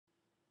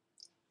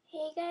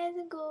Hey guys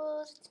and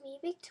ghouls, it's me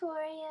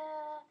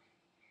Victoria.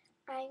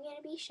 I'm going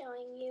to be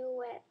showing you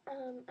what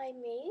I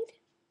made.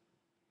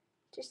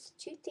 Just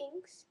two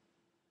things.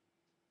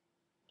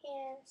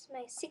 And it's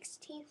my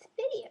 16th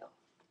video.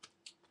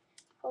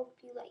 Hope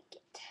you like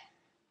it.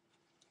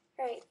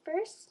 Alright,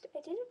 first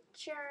I did a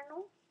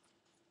journal.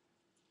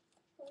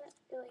 Well, not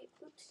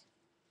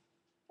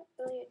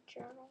really a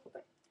journal,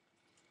 but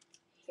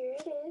here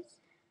it is.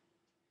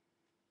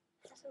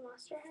 That's a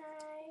Monster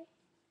High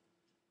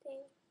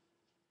thing.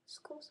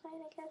 School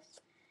sign, I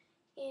guess.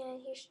 And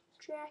here's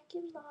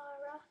Dracula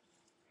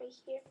right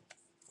here.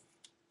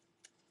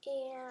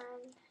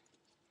 And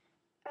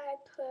I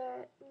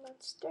put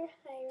Monster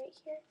High right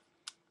here.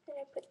 And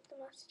I put the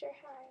Monster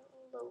High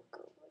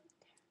logo right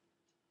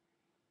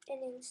there.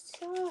 And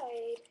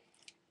inside,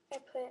 I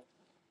put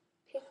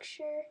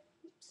picture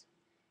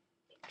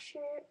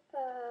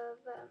of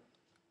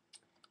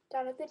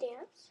Dawn of the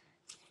Dance.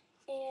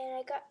 And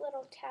I got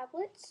little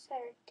tablets that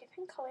are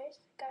different colors.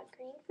 I got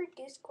green for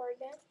Deuce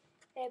Gorgon.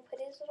 And I put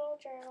his little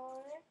journal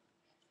on it.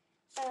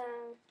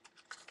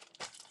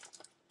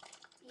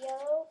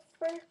 Yellow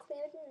for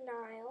Cleo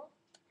Nile,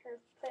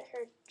 put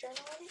her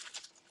journal in it,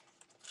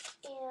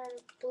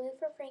 and blue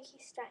for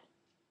Frankie Stein.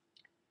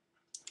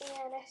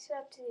 And I still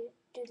have to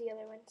do the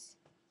other ones.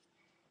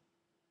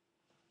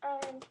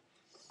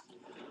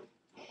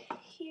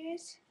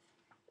 Here's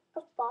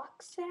a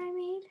box that I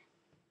made.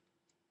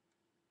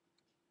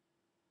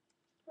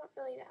 Not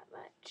really that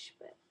much,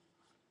 but.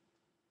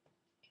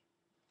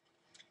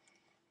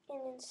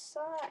 And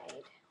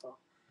inside, well,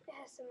 it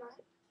has the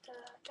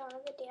Dawn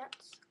of the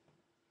Dance.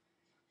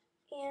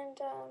 And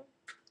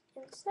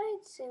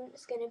inside soon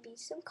is going to be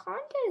some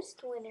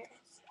contest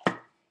winners.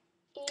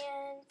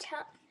 And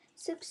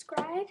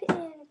subscribe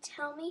and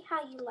tell me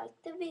how you like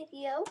the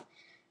video.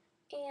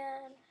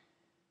 And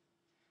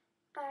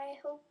I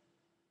hope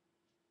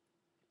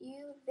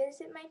you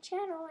visit my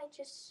channel. I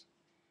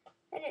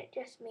didn't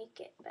just make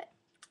it, but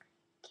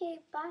okay,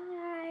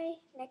 bye.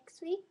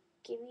 Next week,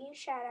 giving you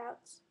shout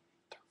outs.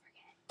 Don't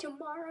forget,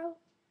 tomorrow,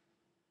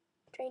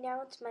 right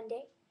now it's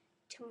Monday.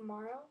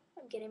 Tomorrow,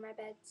 I'm getting my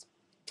beds.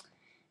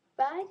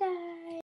 Bye, guys.